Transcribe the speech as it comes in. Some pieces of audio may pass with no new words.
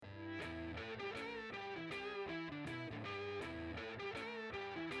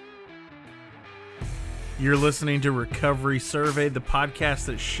You're listening to Recovery Survey, the podcast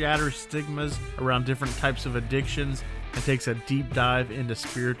that shatters stigmas around different types of addictions and takes a deep dive into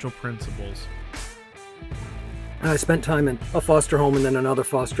spiritual principles. I spent time in a foster home and then another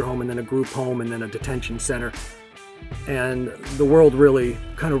foster home and then a group home and then a detention center. And the world really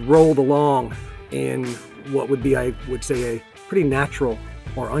kind of rolled along in what would be, I would say, a pretty natural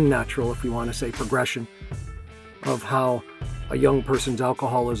or unnatural, if you want to say, progression of how a young person's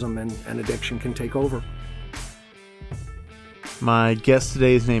alcoholism and addiction can take over. My guest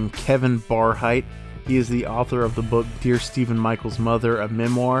today is named Kevin Barhydt. He is the author of the book Dear Stephen Michael's Mother, a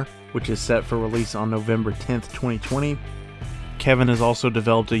memoir, which is set for release on November 10th, 2020. Kevin has also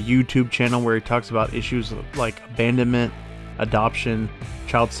developed a YouTube channel where he talks about issues like abandonment, adoption,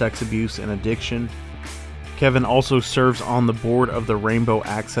 child sex abuse, and addiction. Kevin also serves on the board of the Rainbow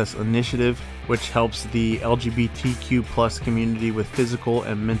Access Initiative, which helps the LGBTQ+ community with physical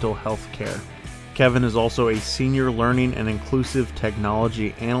and mental health care. Kevin is also a senior learning and inclusive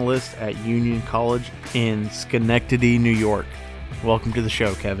technology analyst at Union College in Schenectady, New York. Welcome to the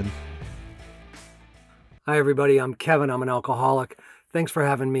show, Kevin. Hi, everybody. I'm Kevin. I'm an alcoholic. Thanks for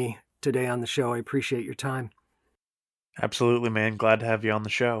having me today on the show. I appreciate your time. Absolutely, man. Glad to have you on the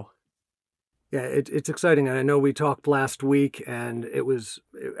show. Yeah, it's exciting. And I know we talked last week, and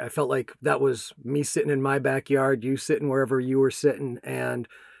I felt like that was me sitting in my backyard, you sitting wherever you were sitting, and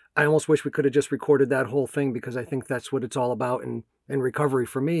I almost wish we could have just recorded that whole thing, because I think that's what it's all about in recovery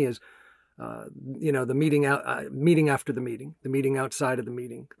for me is, the meeting after the meeting outside of the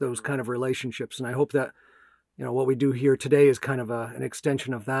meeting, those kind of relationships. And I hope that, what we do here today is kind of an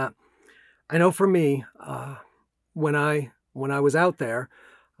extension of that. I know for me, when I was out there,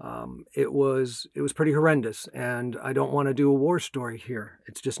 it was pretty horrendous, and I don't want to do a war story here.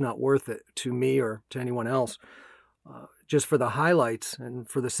 It's just not worth it to me or to anyone else. Just for the highlights and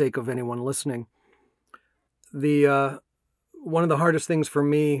for the sake of anyone listening, one of the hardest things for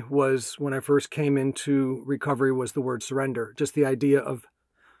me was when I first came into recovery was the word surrender. Just the idea of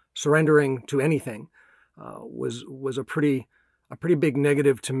surrendering to anything was a pretty big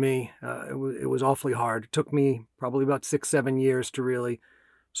negative to me. It was awfully hard. It took me probably about 6-7 years to really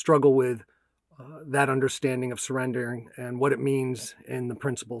struggle with that understanding of surrendering and what it means in the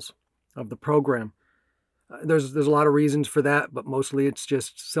principles of the program. There's a lot of reasons for that, but mostly it's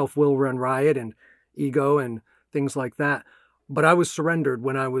just self-will run riot and ego and things like that. But I was surrendered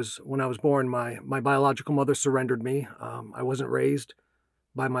when I was born. My biological mother surrendered me. I wasn't raised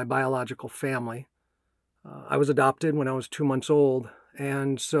by my biological family. I was adopted when I was 2 months old.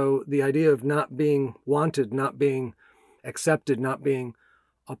 And so the idea of not being wanted, not being accepted, not being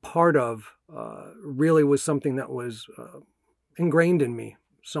a part of really was something that was ingrained in me,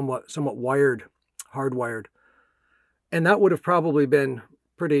 somewhat hardwired. And that would have probably been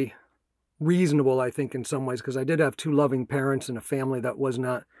pretty reasonable, I think, in some ways, because I did have two loving parents and a family that was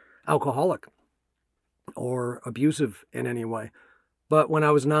not alcoholic or abusive in any way. But when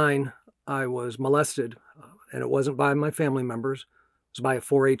I was 9, I was molested, and it wasn't by my family members, it was by a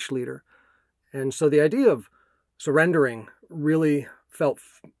 4-H leader. And so the idea of surrendering really felt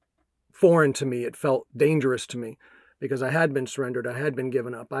foreign to me. It felt dangerous to me because I had been surrendered. I had been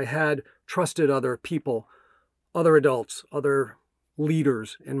given up. I had trusted other people, other adults, other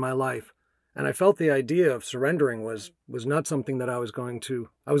leaders in my life. And I felt the idea of surrendering was not something that I was going to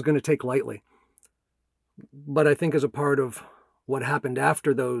take lightly. But I think as a part of what happened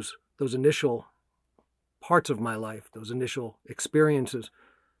after those initial parts of my life, those initial experiences,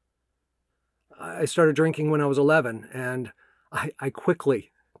 I started drinking when I was 11, and I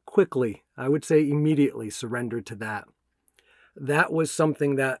quickly, I would say immediately surrendered to that. That was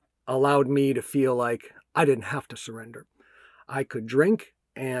something that allowed me to feel like I didn't have to surrender. I could drink,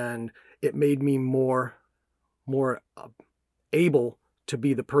 and it made me more able to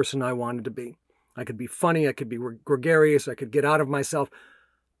be the person I wanted to be. I could be funny, I could be gregarious, I could get out of myself.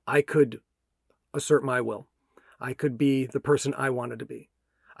 I could assert my will. I could be the person I wanted to be.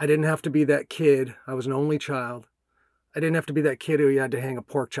 I didn't have to be that kid. I was an only child. I didn't have to be that kid who had to hang a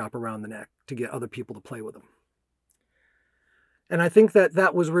pork chop around the neck to get other people to play with him. And I think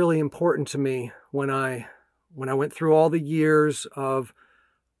that was really important to me when I went through all the years of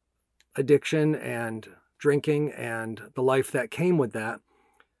addiction and drinking and the life that came with that.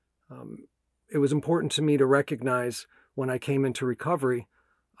 It was important to me to recognize when I came into recovery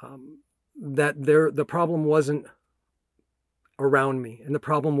that the problem wasn't around me, and the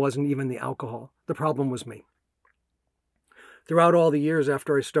problem wasn't even the alcohol. The problem was me. Throughout all the years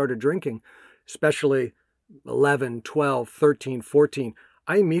after I started drinking, especially 11, 12, 13, 14,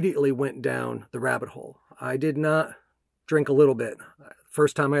 I immediately went down the rabbit hole. I did not drink a little bit.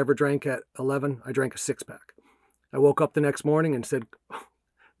 First time I ever drank at 11, I drank a six-pack. I woke up the next morning and said,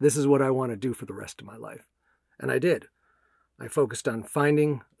 this is what I want to do for the rest of my life. And I did. I focused on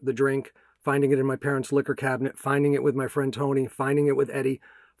finding the drink, finding it in my parents' liquor cabinet, finding it with my friend Tony, finding it with Eddie,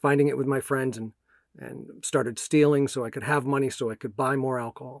 finding it with my friends, and started stealing so I could have money so I could buy more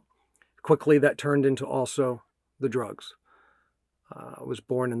alcohol. Quickly, that turned into also the drugs. I was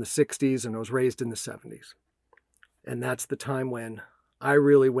born in the 60s and I was raised in the 70s. And that's the time when I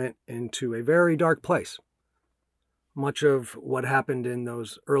really went into a very dark place. Much of what happened in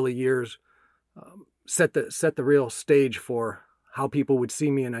those early years set the real stage for how people would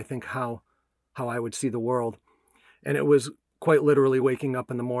see me, and I think how I would see the world. And it was quite literally waking up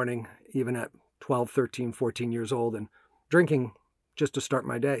in the morning, even at 12, 13, 14 years old, and drinking just to start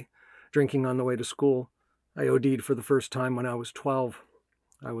my day, drinking on the way to school. I OD'd for the first time when I was 12.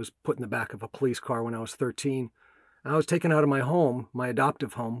 I was put in the back of a police car when I was 13. I was taken out of my home, my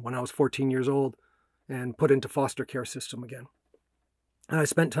adoptive home, when I was 14 years old and put into foster care system again. And I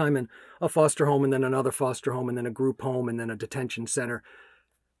spent time in a foster home and then another foster home and then a group home and then a detention center.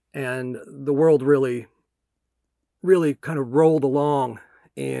 And the world really, really kind of rolled along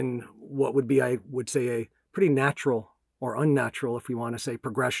in what would be, I would say, a pretty natural or unnatural, if we want to say,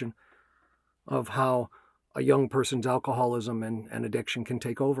 progression of how a young person's alcoholism and addiction can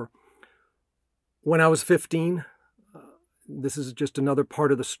take over. When I was 15, this is just another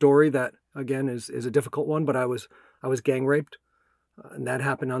part of the story that, again, is a difficult one, but I was gang raped. And that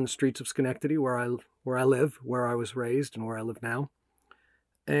happened on the streets of Schenectady, where I live, where I was raised, and where I live now.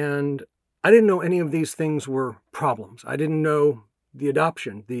 And I didn't know any of these things were problems. I didn't know the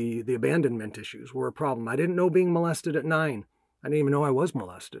adoption, the abandonment issues were a problem. I didn't know being molested at 9. I didn't even know I was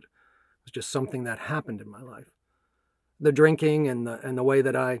molested. It was just something that happened in my life. The drinking and the way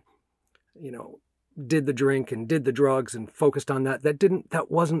that I, did the drink and did the drugs and focused on that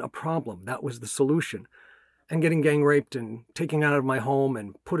wasn't a problem. That was the solution. And getting gang raped and taken out of my home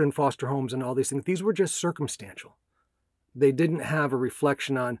and put in foster homes and all these things, these were just circumstantial. They didn't have a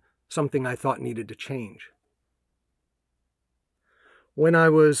reflection on something I thought needed to change. When I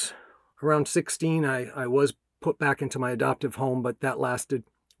was around 16, I was put back into my adoptive home, but that lasted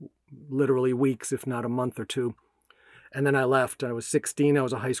literally weeks, if not a month or two. And then I left. I was 16. I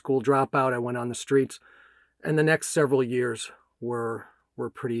was a high school dropout. I went on the streets. And the next several years were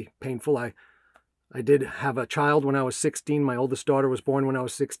pretty painful. I did have a child when I was 16. My oldest daughter was born when I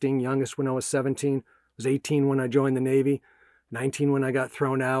was 16, youngest when I was 17. I was 18 when I joined the Navy, 19 when I got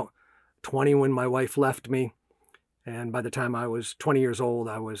thrown out, 20 when my wife left me. And by the time I was 20 years old,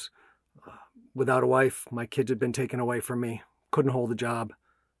 I was without a wife. My kids had been taken away from me, couldn't hold a job.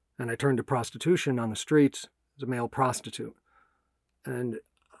 And I turned to prostitution on the streets as a male prostitute. And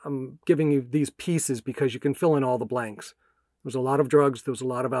I'm giving you these pieces because you can fill in all the blanks. There was a lot of drugs, there was a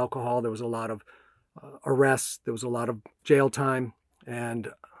lot of alcohol, there was a lot of arrests, there was a lot of jail time, and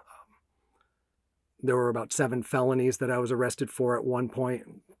there were about 7 felonies that I was arrested for at one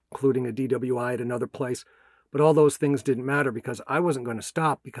point, including a DWI at another place. But all those things didn't matter because I wasn't going to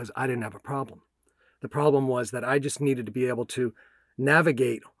stop because I didn't have a problem. The problem was that I just needed to be able to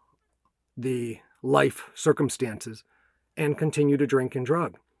navigate the life circumstances and continue to drink and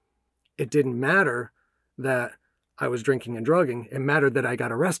drug. It didn't matter that I was drinking and drugging. It mattered that I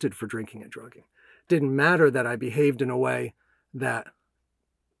got arrested for drinking and drugging. It didn't matter that I behaved in a way that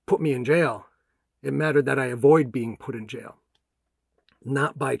put me in jail. It mattered that I avoid being put in jail.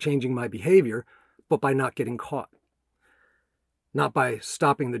 Not by changing my behavior, but by not getting caught. Not by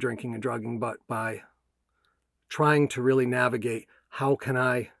stopping the drinking and drugging, but by trying to really navigate how can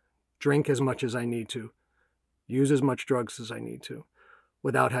I drink as much as I need to, use as much drugs as I need to,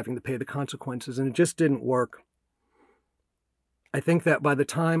 without having to pay the consequences. And it just didn't work. I think that by the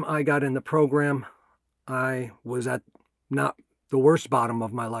time I got in the program, I was at not the worst bottom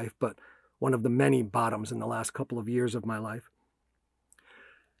of my life, but one of the many bottoms in the last couple of years of my life.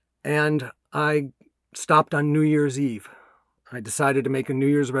 And I stopped on New Year's Eve. I decided to make a New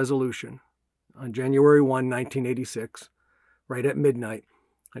Year's resolution. On January 1, 1986, right at midnight,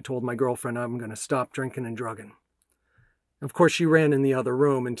 I told my girlfriend I'm going to stop drinking and drugging. Of course, she ran in the other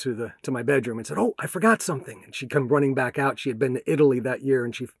room to my bedroom and said, "Oh, I forgot something." And she'd come running back out. She had been to Italy that year,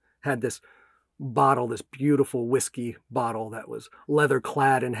 and she had this bottle, this beautiful whiskey bottle that was leather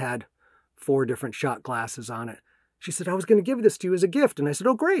clad and had 4 different shot glasses on it. She said, "I was going to give this to you as a gift." And I said,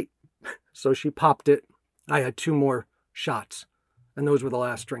 "Oh, great." So she popped it. I had 2 more shots, and those were the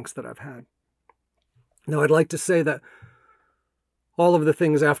last drinks that I've had. Now, I'd like to say that all of the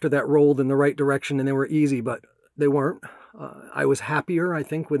things after that rolled in the right direction and they were easy, but they weren't. I was happier, I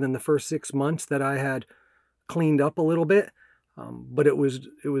think, within the first 6 months that I had cleaned up a little bit. But it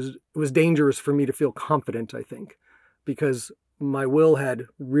was dangerous for me to feel confident, I think, because my will had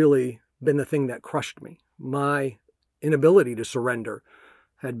really been the thing that crushed me. My inability to surrender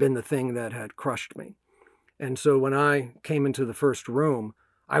had been the thing that had crushed me. And so when I came into the first room,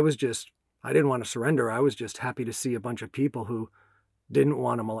 I didn't want to surrender. I was just happy to see a bunch of people who didn't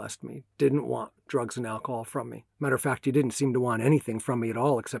want to molest me, didn't want drugs and alcohol from me. Matter of fact, you didn't seem to want anything from me at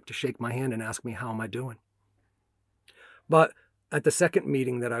all except to shake my hand and ask me, how am I doing? But at the second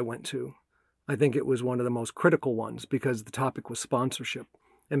meeting that I went to, I think it was one of the most critical ones because the topic was sponsorship.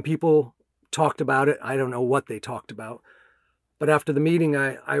 And people talked about it. I don't know what they talked about. But after the meeting,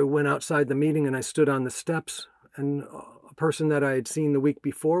 I went outside the meeting and I stood on the steps, and a person that I had seen the week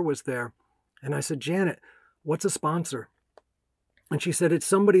before was there. And I said, Janet, what's a sponsor? And she said, it's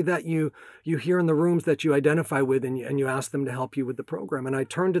somebody that you hear in the rooms that you identify with, and you ask them to help you with the program. And I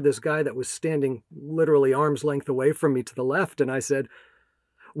turned to this guy that was standing literally arm's length away from me to the left, and I said,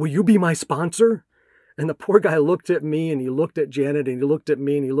 will you be my sponsor? And the poor guy looked at me, and he looked at Janet, and he looked at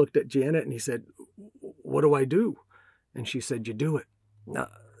me, and he looked at Janet, and he said, what do I do? And she said, you do it. Now,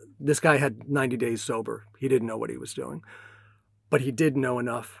 this guy had 90 days sober. He didn't know what he was doing. But he did know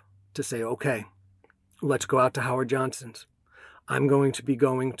enough to say, okay, let's go out to Howard Johnson's. I'm going to be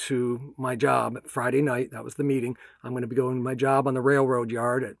going to my job Friday night. That was the meeting. I'm going to be going to my job on the railroad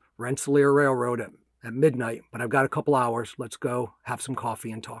yard at Rensselaer Railroad at midnight. But I've got a couple hours. Let's go have some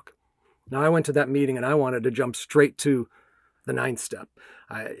coffee and talk. Now, I went to that meeting and I wanted to jump straight to the 9th step.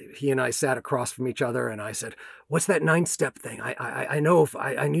 He and I sat across from each other, and I said, what's that 9th step thing? I know if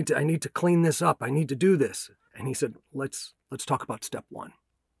I need to clean this up. I need to do this. And he said, let's talk about step 1.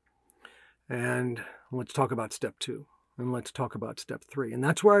 And let's talk about step 2. And let's talk about step 3. And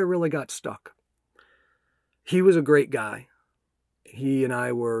that's where I really got stuck. He was a great guy. He and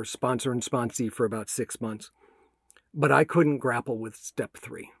I were sponsor and sponsee for about 6 months. But I couldn't grapple with step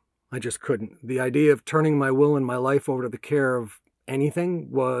 3. I just couldn't. The idea of turning my will and my life over to the care of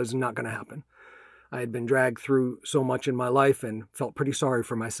anything was not going to happen. I had been dragged through so much in my life and felt pretty sorry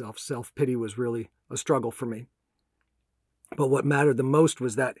for myself. Self-pity was really a struggle for me. But what mattered the most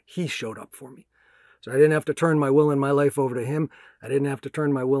was that he showed up for me. So I didn't have to turn my will and my life over to him. I didn't have to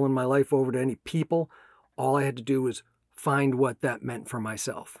turn my will and my life over to any people. All I had to do was find what that meant for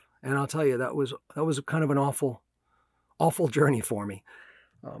myself. And I'll tell you, that was kind of an awful journey for me.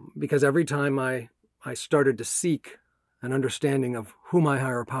 Because every time I started to seek an understanding of who my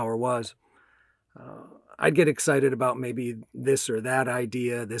higher power was, I'd get excited about maybe this or that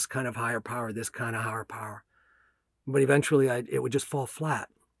idea, this kind of higher power, this kind of higher power. But eventually it would just fall flat.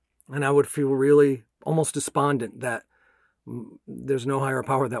 And I would feel really almost despondent that there's no higher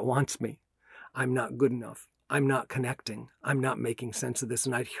power that wants me. I'm not good enough. I'm not connecting. I'm not making sense of this.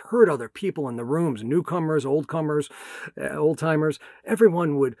 And I'd heard other people in the rooms, newcomers, old-timers,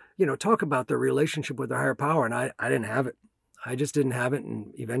 everyone would, talk about their relationship with their higher power. And I didn't have it. I just didn't have it.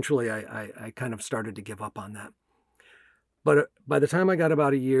 And eventually I kind of started to give up on that. But by the time I got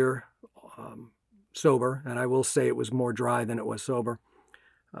about a year sober, and I will say it was more dry than it was sober,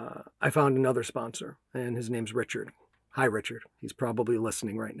 I found another sponsor, and his name's Richard. Hi, Richard. He's probably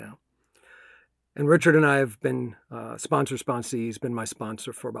listening right now. And Richard and I have been sponsee. He's been my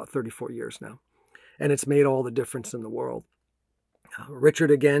sponsor for about 34 years now. And it's made all the difference in the world.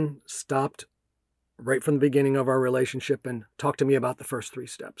 Richard, again, stopped right from the beginning of our relationship and talked to me about the first 3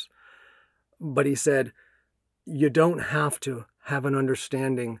 steps. But he said, you don't have to have an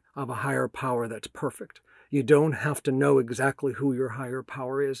understanding of a higher power that's perfect. You don't have to know exactly who your higher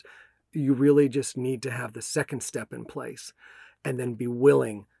power is. You really just need to have the second step in place and then be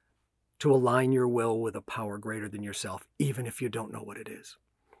willing to align your will with a power greater than yourself, even if you don't know what it is.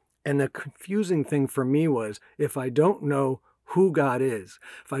 And the confusing thing for me was, if I don't know who God is,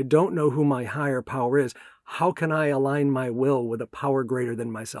 if I don't know who my higher power is, how can I align my will with a power greater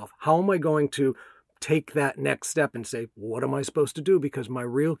than myself? How am I going to take that next step and say, what am I supposed to do? Because my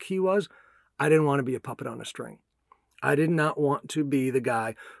real key was, I didn't want to be a puppet on a string. I did not want to be the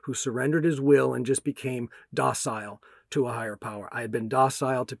guy who surrendered his will and just became docile to a higher power. I had been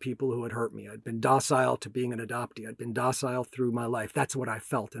docile to people who had hurt me. I'd been docile to being an adoptee. I'd been docile through my life. That's what I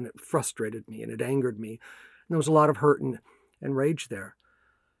felt, and it frustrated me, and it angered me. And there was a lot of hurt and rage there.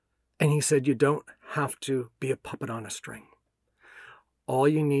 And he said, you don't have to be a puppet on a string. All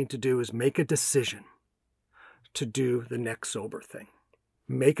you need to do is make a decision to do the next sober thing.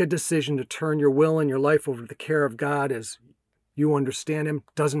 Make a decision to turn your will and your life over to the care of God as you understand him.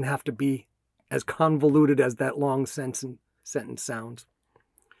 Doesn't have to be as convoluted as that long sentence sounds.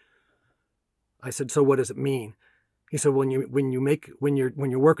 I said, so what does it mean? He said, when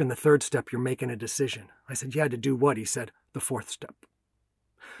you're working the third step, you're making a decision. I said, yeah, to do what? He said, the fourth step.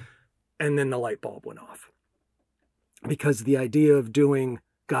 And then the light bulb went off. Because the idea of doing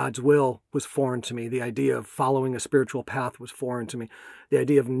God's will was foreign to me. The idea of following a spiritual path was foreign to me. The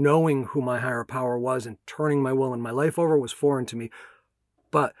idea of knowing who my higher power was and turning my will and my life over was foreign to me.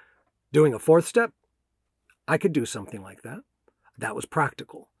 But doing a fourth step, I could do something like that. That was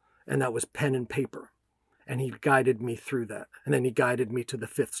practical. And that was pen and paper. And he guided me through that. And then he guided me to the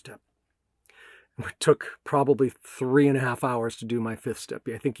fifth step. It took probably 3.5 hours to do my fifth step.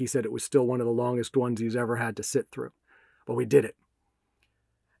 I think he said it was still one of the longest ones he's ever had to sit through. But we did it.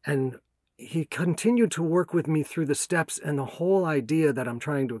 And he continued to work with me through the steps. And the whole idea that I'm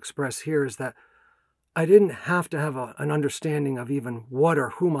trying to express here is that I didn't have to have an understanding of even what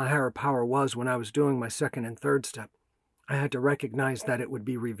or who my higher power was when I was doing my second and third step. I had to recognize that it would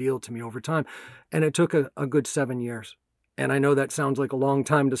be revealed to me over time. And it took a good 7 years. And I know that sounds like a long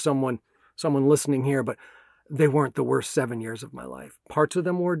time to someone listening here, but they weren't the worst 7 years of my life. Parts of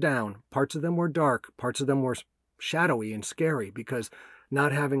them were down, parts of them were dark, parts of them were shadowy and scary, because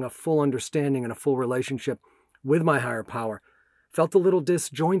not having a full understanding and a full relationship with my higher power felt a little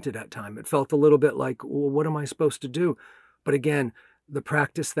disjointed at times. It felt a little bit like, well, what am I supposed to do? But again, the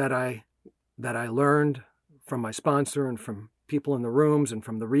practice that I learned from my sponsor and from people in the rooms and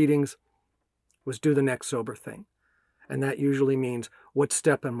from the readings was do the next sober thing. And that usually means, what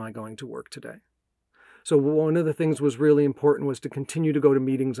step am I going to work today? So one of the things was really important was to continue to go to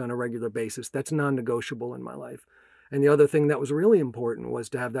meetings on a regular basis. That's non-negotiable in my life. And the other thing that was really important was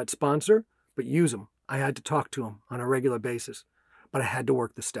to have that sponsor, but use them. I had to talk to them on a regular basis, but I had to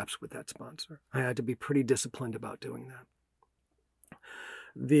work the steps with that sponsor. I had to be pretty disciplined about doing that.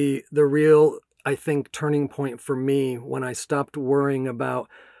 The real, I think, turning point for me when I stopped worrying about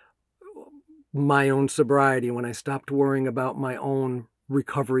my own sobriety, when I stopped worrying about my own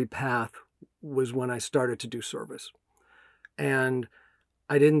recovery path, was when I started to do service. And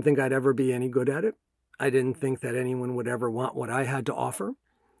I didn't think I'd ever be any good at it. I didn't think that anyone would ever want what I had to offer.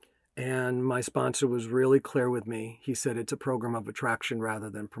 And my sponsor was really clear with me. He said, it's a program of attraction rather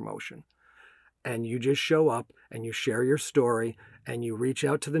than promotion. And you just show up and you share your story and you reach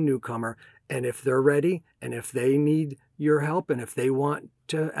out to the newcomer. And if they're ready and if they need your help and if they want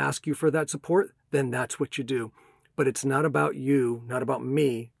to ask you for that support, then that's what you do. But it's not about you, not about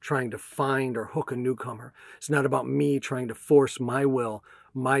me trying to find or hook a newcomer. It's not about me trying to force my will,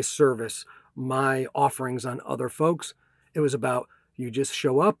 my service, my offerings on other folks. It was about, you just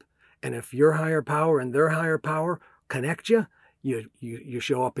show up, and if your higher power and their higher power connect you, you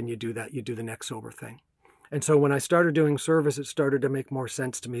show up and you do that. You do the next sober thing. And so when I started doing service, it started to make more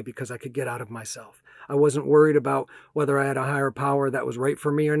sense to me because I could get out of myself. I wasn't worried about whether I had a higher power that was right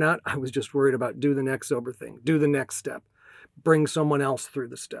for me or not. I was just worried about do the next sober thing, do the next step, bring someone else through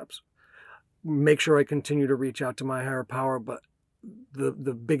the steps, make sure I continue to reach out to my higher power. But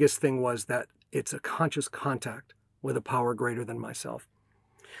the biggest thing was that it's a conscious contact with a power greater than myself.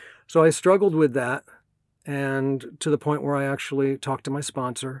 So I struggled with that, and to the point where I actually talked to my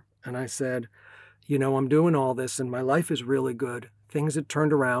sponsor and I said, I'm doing all this and my life is really good. Things had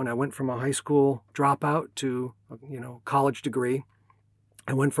turned around. I went from a high school dropout to, college degree.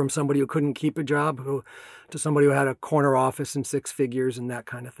 I went from somebody who couldn't keep a job to somebody who had a corner office and 6 figures and that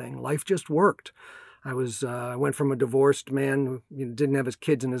kind of thing. Life just worked. I went from a divorced man who didn't have his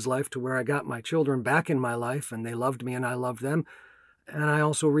kids in his life to where I got my children back in my life and they loved me and I loved them. And I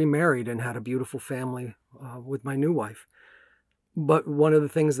also remarried and had a beautiful family with my new wife. But one of the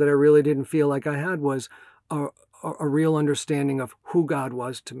things that I really didn't feel like I had was a real understanding of who God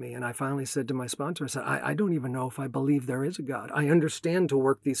was to me. And I finally said to my sponsor, I said, I don't even know if I believe there is a God. I understand to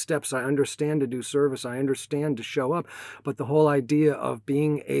work these steps. I understand to do service. I understand to show up. But the whole idea of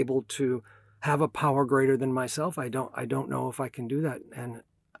being able to have a power greater than myself, I don't know if I can do that. And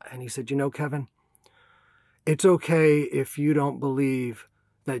he said, Kevin, it's okay if you don't believe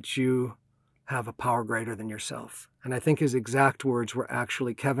that you have a power greater than yourself. And I think his exact words were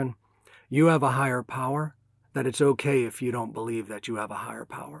actually, Kevin, you have a higher power, that it's okay if you don't believe that you have a higher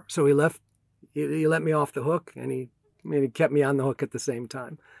power. So he let me off the hook, and he kept me on the hook at the same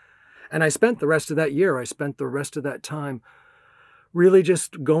time. And I spent the rest of that time really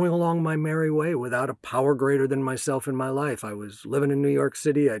just going along my merry way without a power greater than myself in my life. I was living in New York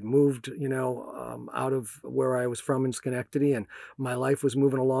City. I'd moved, out of where I was from in Schenectady, and my life was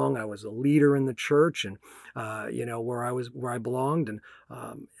moving along. I was a leader in the church and, where I belonged, and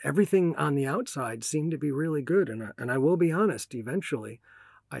everything on the outside seemed to be really good. And I will be honest, eventually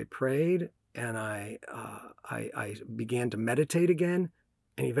I prayed and I began to meditate again.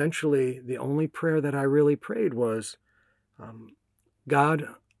 And eventually, the only prayer that I really prayed was, God,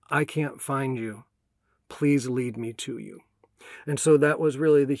 I can't find you. Please lead me to you. And so that was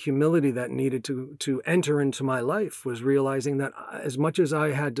really the humility that needed to enter into my life, was realizing that as much as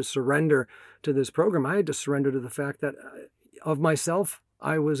I had to surrender to this program, I had to surrender to the fact that of myself,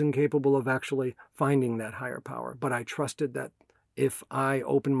 I was incapable of actually finding that higher power. But I trusted that if I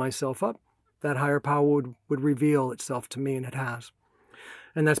opened myself up, that higher power would reveal itself to me, and it has.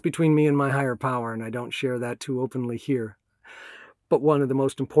 And that's between me and my higher power, and I don't share that too openly here. But one of the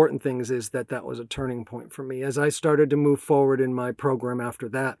most important things is that that was a turning point for me. As I started to move forward in my program after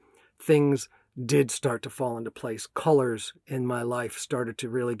that, things did start to fall into place. Colors in my life started to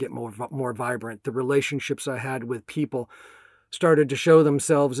really get more vibrant. The relationships I had with people started to show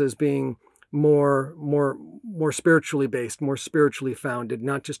themselves as being more spiritually based, more spiritually founded,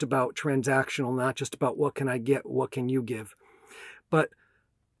 not just about transactional, not just about what can I get, what can you give. But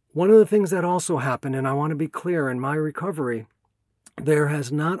one of the things that also happened, and I want to be clear, in my recovery, there has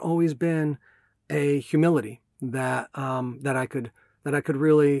not always been a humility that I could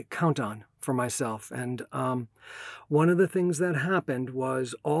really count on for myself. And one of the things that happened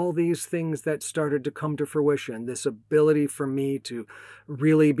was all these things that started to come to fruition, this ability for me to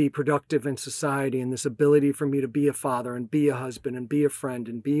really be productive in society, and this ability for me to be a father and be a husband and be a friend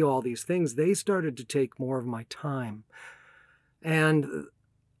and be all these things, they started to take more of my time. And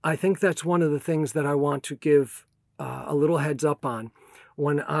I think that's one of the things that I want to give a little heads up on.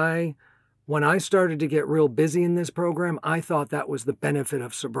 When I started to get real busy in this program, I thought that was the benefit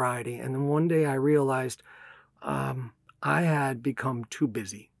of sobriety. And then one day I realized I had become too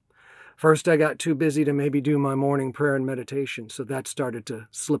busy. First, I got too busy to maybe do my morning prayer and meditation, so that started to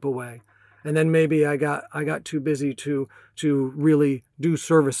slip away. And then maybe I got too busy to really do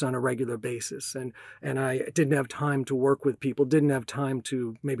service on a regular basis. And I didn't have time to work with people, didn't have time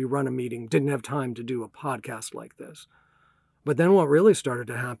to maybe run a meeting, didn't have time to do a podcast like this. But then what really started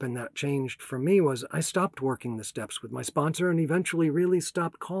to happen that changed for me was I stopped working the steps with my sponsor and eventually really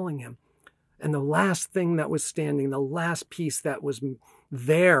stopped calling him. And the last thing that was standing, the last piece that was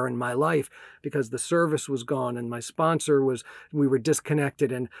there in my life, because the service was gone and my sponsor we were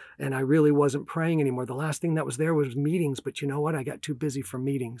disconnected, and I really wasn't praying anymore. The last thing that was there was meetings, but you know what? I got too busy for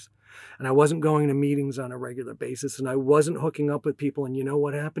meetings, and I wasn't going to meetings on a regular basis, and I wasn't hooking up with people. And you know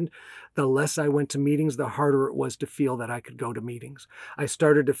what happened? The less I went to meetings, the harder it was to feel that I could go to meetings. I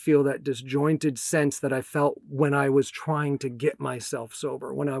started to feel that disjointed sense that I felt when I was trying to get myself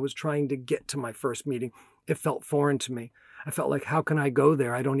sober, when I was trying to get to my first meeting. It felt foreign to me. I felt like, how can I go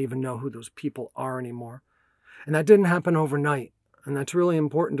there? I don't even know who those people are anymore. And that didn't happen overnight. And that's really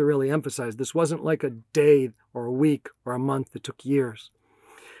important to really emphasize. This wasn't like a day or a week or a month. It took years.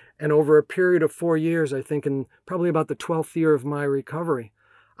 And over a period of 4 years, I think in probably about the 12th year of my recovery,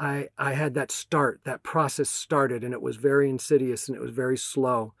 I had that process started, and it was very insidious and it was very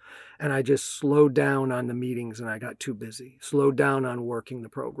slow. And I just slowed down on the meetings and I got too busy, slowed down on working the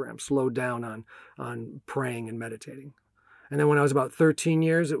program, slowed down on praying and meditating. And then when I was about 13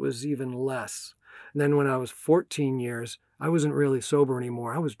 years, it was even less. And then when I was 14 years, I wasn't really sober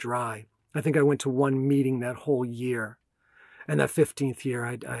anymore. I was dry. I think I went to one meeting that whole year. And that 15th year,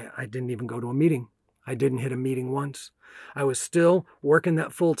 I didn't even go to a meeting. I didn't hit a meeting once. I was still working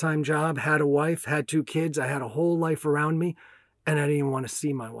that full-time job, had a wife, had 2 kids. I had a whole life around me, and I didn't even want to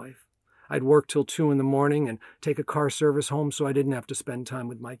see my wife. I'd work till 2 a.m. and take a car service home so I didn't have to spend time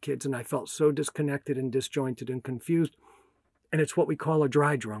with my kids. And I felt so disconnected and disjointed and confused. And it's what we call a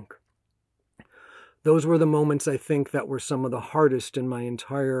dry drunk. Those were the moments, I think, that were some of the hardest in my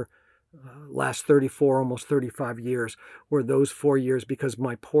entire last 34, almost 35 years, were those 4 years, because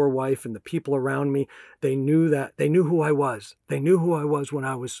my poor wife and the people around me, they knew who I was. They knew who I was when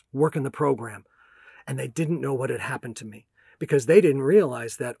I was working the program. And they didn't know what had happened to me, because they didn't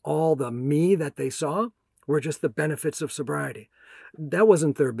realize that all the me that they saw were just the benefits of sobriety. That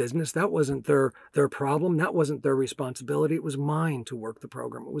wasn't their business. That wasn't their problem. That wasn't their responsibility. It was mine to work the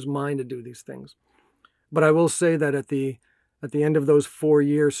program. It was mine to do these things. But I will say that at the end of those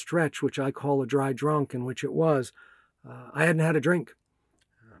 4-year stretch, which I call a dry drunk, in which it was, I hadn't had a drink,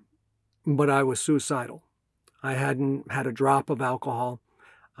 but I was suicidal. I hadn't had a drop of alcohol.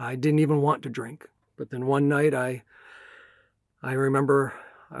 I didn't even want to drink. But then one night I remember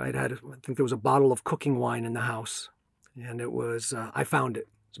I think there was a bottle of cooking wine in the house. And it was, I found it.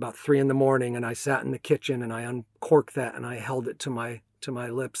 It was about 3 a.m. and I sat in the kitchen and I uncorked that and I held it to my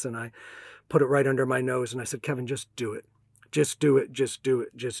lips and I put it right under my nose and I said, Kevin, just do it. Just do it, just do it,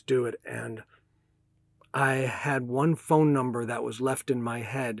 just do it. And I had one phone number that was left in my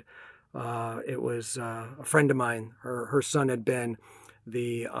head. It was a friend of mine. Her son had been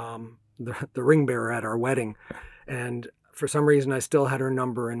the ring bearer at our wedding. And for some reason, I still had her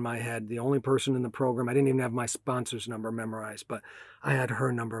number in my head. The only person in the program, I didn't even have my sponsor's number memorized, but I had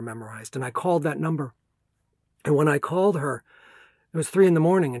her number memorized. And I called that number. And when I called her, it was 3 a.m,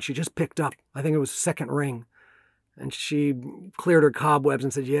 and she just picked up. I think it was second ring. And she cleared her cobwebs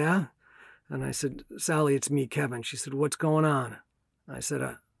and said, "Yeah?" And I said, "Sally, it's me, Kevin." She said, "What's going on?" I said,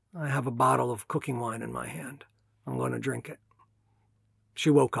 I have a bottle of cooking wine in my hand. I'm going to drink it." She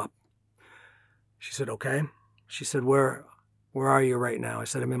woke up. She said, "Okay." She said, where are you right now?" I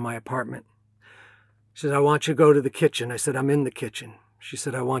said, "I'm in my apartment." She said, "I want you to go to the kitchen." I said, "I'm in the kitchen." She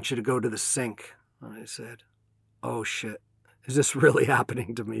said, "I want you to go to the sink." I said, "Oh shit, is this really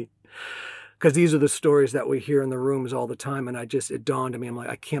happening to me?" Because these are the stories that we hear in the rooms all the time. And it dawned on me, I'm like,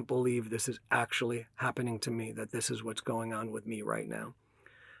 I can't believe this is actually happening to me, that this is what's going on with me right now.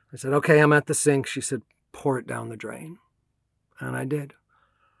 I said, "Okay, I'm at the sink." She said, "Pour it down the drain." And I did.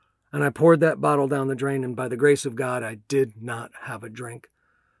 And I poured that bottle down the drain, and by the grace of God, I did not have a drink.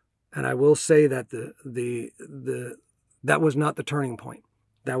 And I will say that that was not the turning point.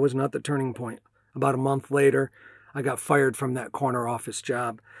 That was not the turning point. About a month later, I got fired from that corner office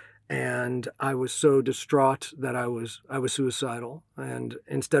job, and I was so distraught that I was suicidal. And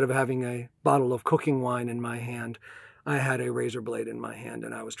instead of having a bottle of cooking wine in my hand, I had a razor blade in my hand,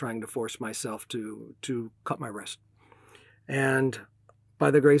 and I was trying to force myself to cut my wrist. And by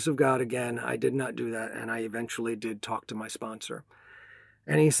the grace of God, again, I did not do that, and I eventually did talk to my sponsor.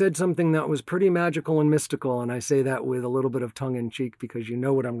 And he said something that was pretty magical and mystical, and I say that with a little bit of tongue-in-cheek because you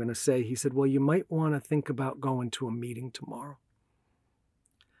know what I'm going to say. He said, "Well, you might want to think about going to a meeting tomorrow."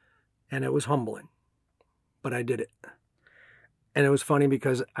 And it was humbling, but I did it. And it was funny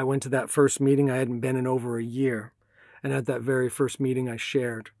because I went to that first meeting. I hadn't been in over a year. And at that very first meeting, I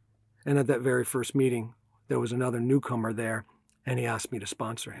shared. And at that very first meeting, there was another newcomer there, and he asked me to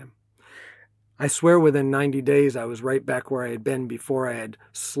sponsor him. I swear within 90 days, I was right back where I had been before I had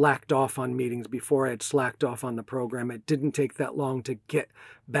slacked off on meetings, before I had slacked off on the program. It didn't take that long to get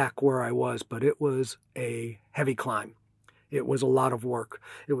back where I was, but it was a heavy climb. It was a lot of work.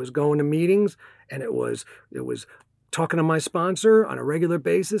 It was going to meetings, and it was talking to my sponsor on a regular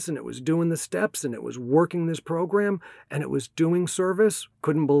basis, and it was doing the steps, and it was working this program, and it was doing service.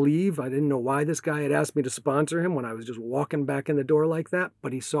 Couldn't believe. I didn't know why this guy had asked me to sponsor him when I was just walking back in the door like that,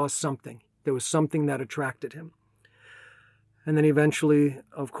 but he saw something. There was something that attracted him. And then eventually,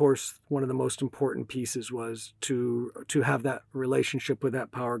 of course, one of the most important pieces was to have that relationship with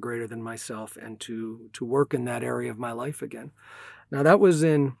that power greater than myself, and to work in that area of my life again. Now, that was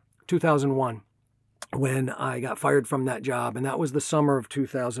in 2001 when I got fired from that job. And that was the summer of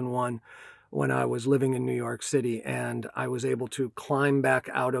 2001 when I was living in New York City, and I was able to climb back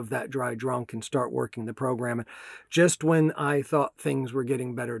out of that dry drunk and start working the program. And just when I thought things were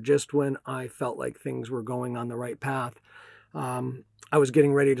getting better, just when I felt like things were going on the right path, I was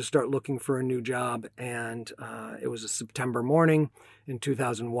getting ready to start looking for a new job. And it was a September morning in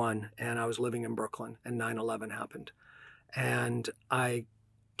 2001, and I was living in Brooklyn, and 9/11 happened. And I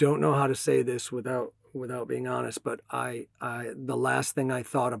don't know how to say this without being honest, but the last thing I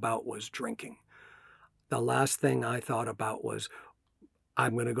thought about was drinking. The last thing I thought about was,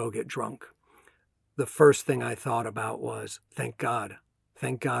 I'm going to go get drunk. The first thing I thought about was, thank God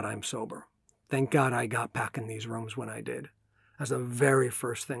I'm sober. Thank God I got back in these rooms when I did. That's the very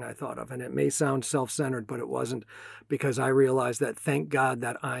first thing I thought of. And it may sound self-centered, but it wasn't, because I realized that thank God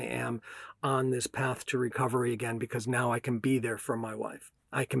that I am on this path to recovery again, because now I can be there for my wife.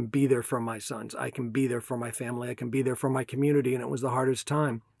 I can be there for my sons. I can be there for my family. I can be there for my community. And it was the hardest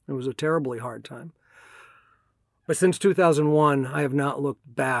time. It was a terribly hard time. But since 2001, I have not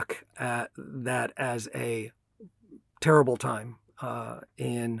looked back at that as a terrible time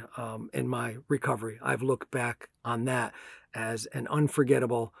in my recovery. I've looked back on that as an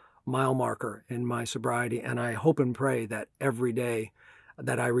unforgettable mile marker in my sobriety. And I hope and pray that every day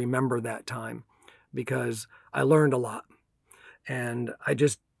that I remember that time, because I learned a lot. And I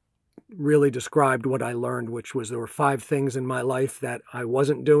just really described what I learned, which was there were 5 things in my life that I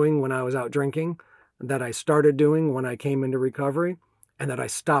wasn't doing when I was out drinking, that I started doing when I came into recovery, and that I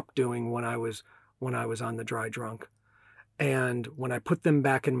stopped doing when I was on the dry drunk. And when I put them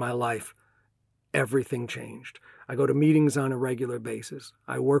back in my life, everything changed. I go to meetings on a regular basis.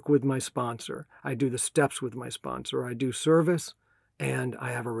 I work with my sponsor. I do the steps with my sponsor. I do service, and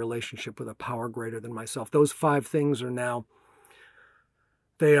I have a relationship with a power greater than myself. Those 5 things are now,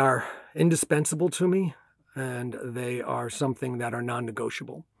 they are indispensable to me, and they are something that are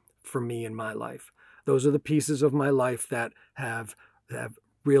non-negotiable for me in my life. Those are the pieces of my life that have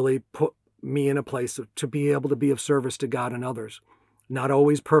really put me in a place to be able to be of service to God and others. Not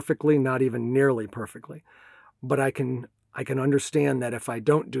always perfectly, not even nearly perfectly, but I can understand that if I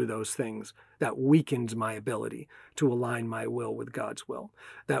don't do those things, that weakens my ability to align my will with God's will.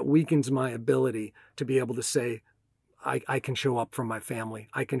 That weakens my ability to be able to say, I can show up for my family.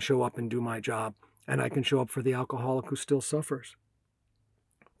 I can show up and do my job. And I can show up for the alcoholic who still suffers.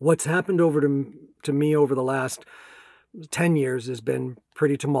 What's happened to me over the last 10 years has been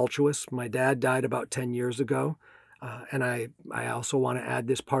pretty tumultuous. My dad died about 10 years ago. And I also want to add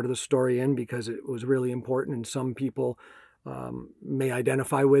this part of the story in because it was really important, and some people may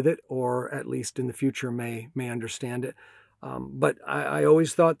identify with it, or at least in the future may understand it. But I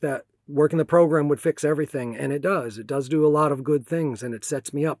always thought that working the program would fix everything, and it does. It does do a lot of good things, and it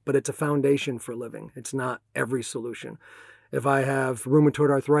sets me up, but it's a foundation for living. It's not every solution. If I have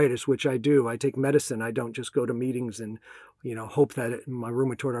rheumatoid arthritis, which I do, I take medicine. I don't just go to meetings and hope that my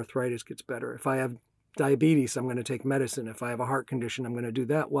rheumatoid arthritis gets better. If I have diabetes, I'm going to take medicine. If I have a heart condition, I'm going to do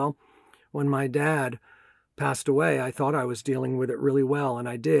that. Well, when my dad passed away, I thought I was dealing with it really well, and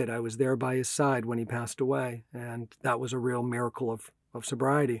I did. I was there by his side when he passed away, and that was a real miracle of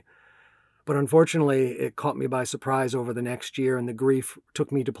sobriety. But unfortunately, it caught me by surprise over the next year, and the grief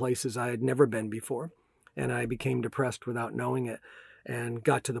took me to places I had never been before, and I became depressed without knowing it and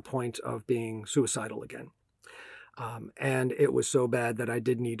got to the point of being suicidal again. And it was so bad that I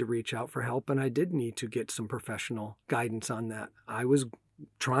did need to reach out for help, and I did need to get some professional guidance on that. I was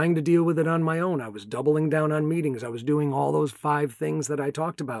trying to deal with it on my own. I was doubling down on meetings. I was doing all those 5 things that I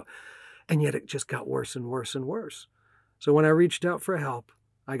talked about, and yet it just got worse and worse and worse. So when I reached out for help,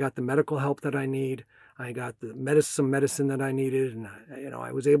 I got the medical help that I need. I got some medicine that I needed, and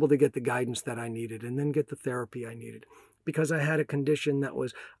I was able to get the guidance that I needed, and then get the therapy I needed, because I had a condition that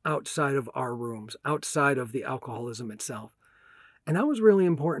was outside of our rooms, outside of the alcoholism itself. And that was really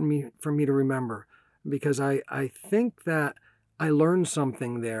important for me to remember, because I think that I learned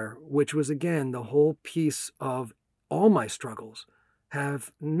something there, which was, again, the whole piece of all my struggles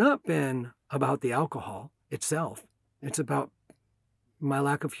have not been about the alcohol itself. It's about my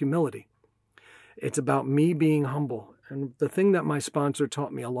lack of humility. It's about me being humble. And the thing that my sponsor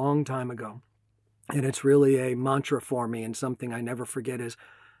taught me a long time ago, and it's really a mantra for me and something I never forget, is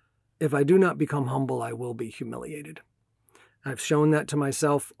if I do not become humble, I will be humiliated. I've shown that to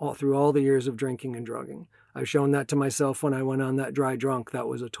myself through all the years of drinking and drugging. I've shown that to myself when I went on that dry drunk. That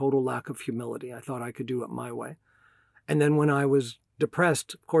was a total lack of humility. I thought I could do it my way. And then when I was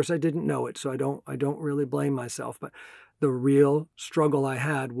depressed, of course I didn't know it, so I don't really blame myself. But the real struggle I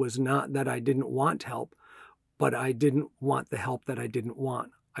had was not that I didn't want help, but I didn't want the help that I didn't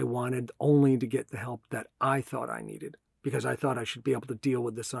want. I wanted only to get the help that I thought I needed, because I thought I should be able to deal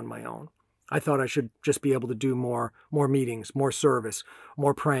with this on my own. I thought I should just be able to do more meetings, more service,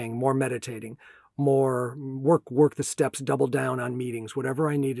 more praying, more meditating, more work the steps, double down on meetings, whatever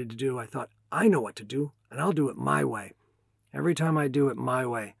I needed to do. I thought, I know what to do, and I'll do it my way. Every time I do it my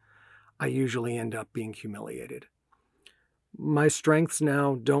way, I usually end up being humiliated. My strengths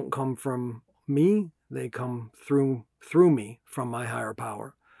now don't come from me. They come through me from my higher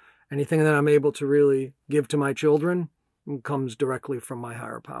power. Anything that I'm able to really give to my children comes directly from my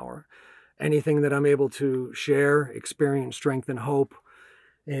higher power. Anything that I'm able to share, experience, strength, and hope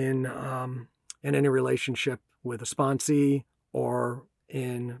in any relationship with a sponsee or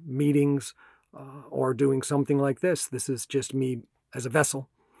in meetings or doing something like this. This is just me as a vessel.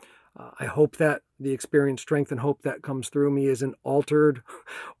 I hope that the experience, strength, and hope that comes through me isn't altered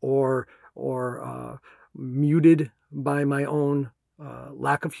or muted by my own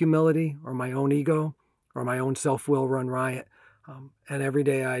lack of humility or my own ego or my own self-will run riot. And every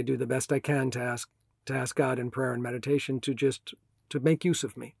day I do the best I can to ask God in prayer and meditation to make use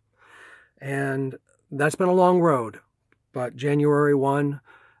of me. And that's been a long road, but January 1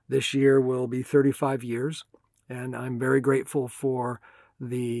 this year will be 35 years, and I'm very grateful for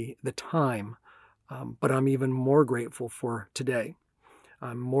the time, but I'm even more grateful for today.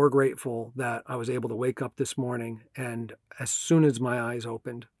 I'm more grateful that I was able to wake up this morning, and as soon as my eyes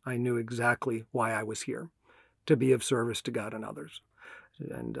opened, I knew exactly why I was here, to be of service to God and others.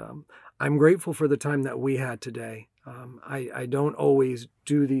 And I'm grateful for the time that we had today. I don't always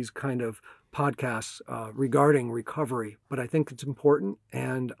do these kind of podcasts regarding recovery, but I think it's important,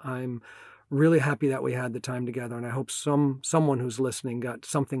 and I'm really happy that we had the time together, and I hope someone who's listening got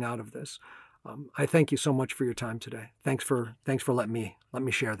something out of this. I thank you so much for your time today. Thanks for letting me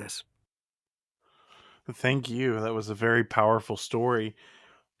share this. Thank you. That was a very powerful story.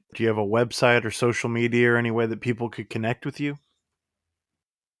 Do you have a website or social media or any way that people could connect with you?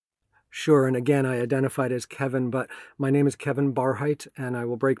 Sure. And again, I identified as Kevin, but my name is Kevin Barhydt, and I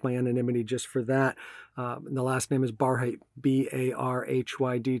will break my anonymity just for that. The last name is Barhydt,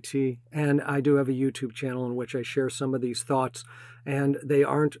 Barhydt. And I do have a YouTube channel in which I share some of these thoughts. And they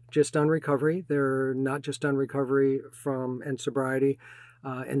aren't just on recovery. They're not just on recovery from and sobriety.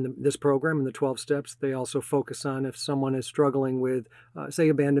 In this program, in the 12 steps, they also focus on if someone is struggling with, say,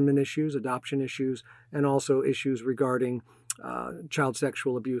 abandonment issues, adoption issues, and also issues regarding child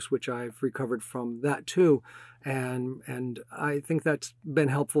sexual abuse, which I've recovered from that too. And I think that's been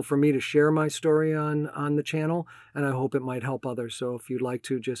helpful for me to share my story on the channel, and I hope it might help others. So if you'd like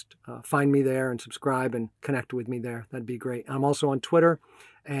to just find me there and subscribe and connect with me there, that'd be great. I'm also on Twitter,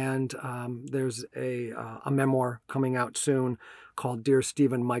 and there's a memoir coming out soon called Dear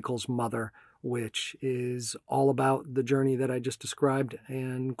Stephen Michael's Mother, which is all about the journey that I just described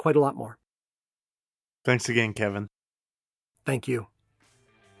and quite a lot more. Thanks again, Kevin. Thank you.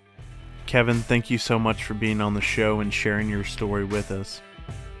 Kevin, thank you so much for being on the show and sharing your story with us.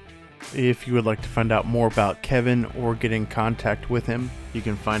 If you would like to find out more about Kevin or get in contact with him, you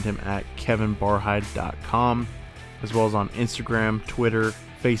can find him at kevinbarhydt.com, as well as on Instagram, Twitter,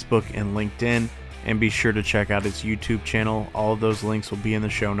 Facebook, and LinkedIn. And be sure to check out his YouTube channel. All of those links will be in the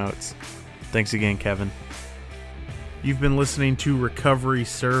show notes. Thanks again, Kevin. You've been listening to Recovery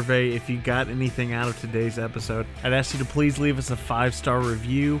Survey. If you got anything out of today's episode, I'd ask you to please leave us a 5-star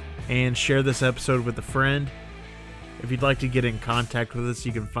review and share this episode with a friend. If you'd like to get in contact with us,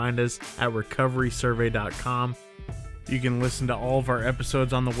 you can find us at recoverysurvey.com. You can listen to all of our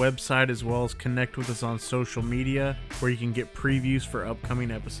episodes on the website, as well as connect with us on social media, where you can get previews for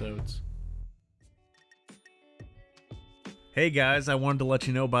upcoming episodes. Hey guys, I wanted to let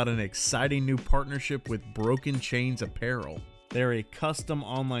you know about an exciting new partnership with Broken Chains Apparel. They're a custom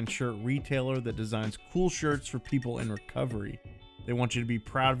online shirt retailer that designs cool shirts for people in recovery. They want you to be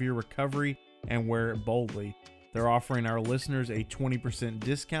proud of your recovery and wear it boldly. They're offering our listeners a 20%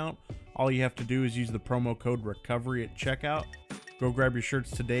 discount. All you have to do is use the promo code RECOVERY at checkout. Go grab your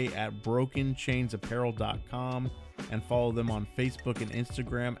shirts today at brokenchainsapparel.com and follow them on Facebook and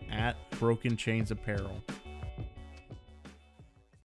Instagram at Broken Chains Apparel.